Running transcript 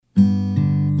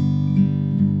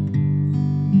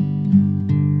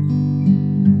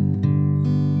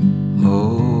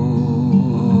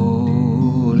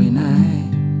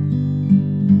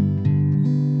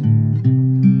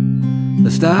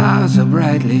stars are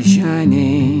brightly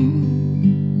shining.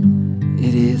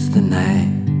 It is the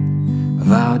night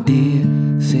of our dear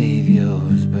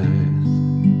Savior's birth.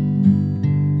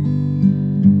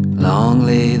 Long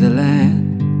lay the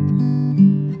land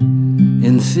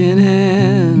in sin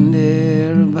and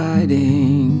error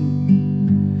abiding,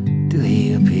 till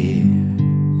he appeared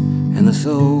and the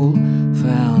soul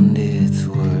found its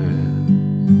worth.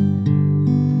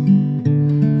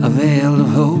 A veil of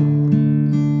hope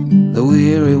the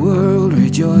weary world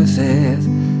rejoices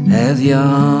as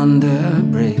yonder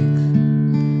breaks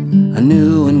a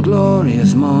new and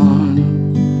glorious morn.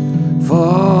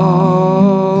 Fall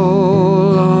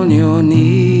on your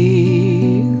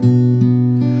knees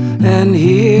and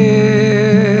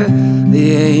hear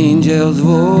the angel's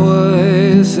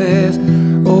voices.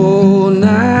 O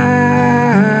night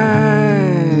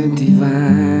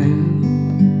divine,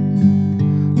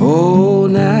 O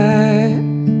night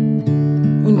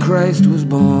when Christ was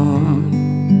born,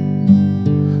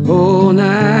 O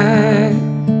night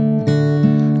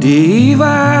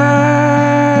divine,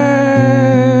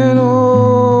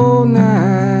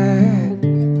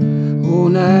 O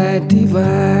night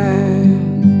divine.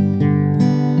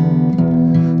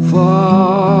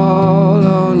 Fall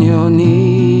on your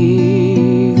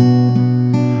knees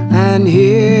and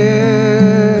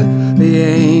hear the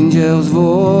angel's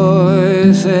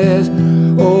voices.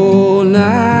 O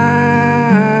night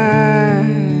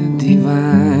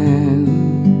divine,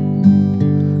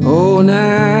 O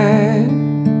night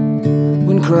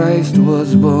when Christ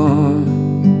was born,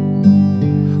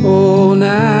 O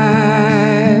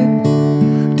night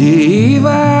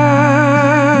divine,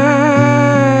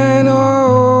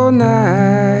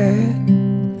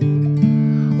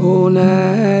 O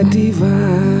night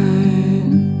divine.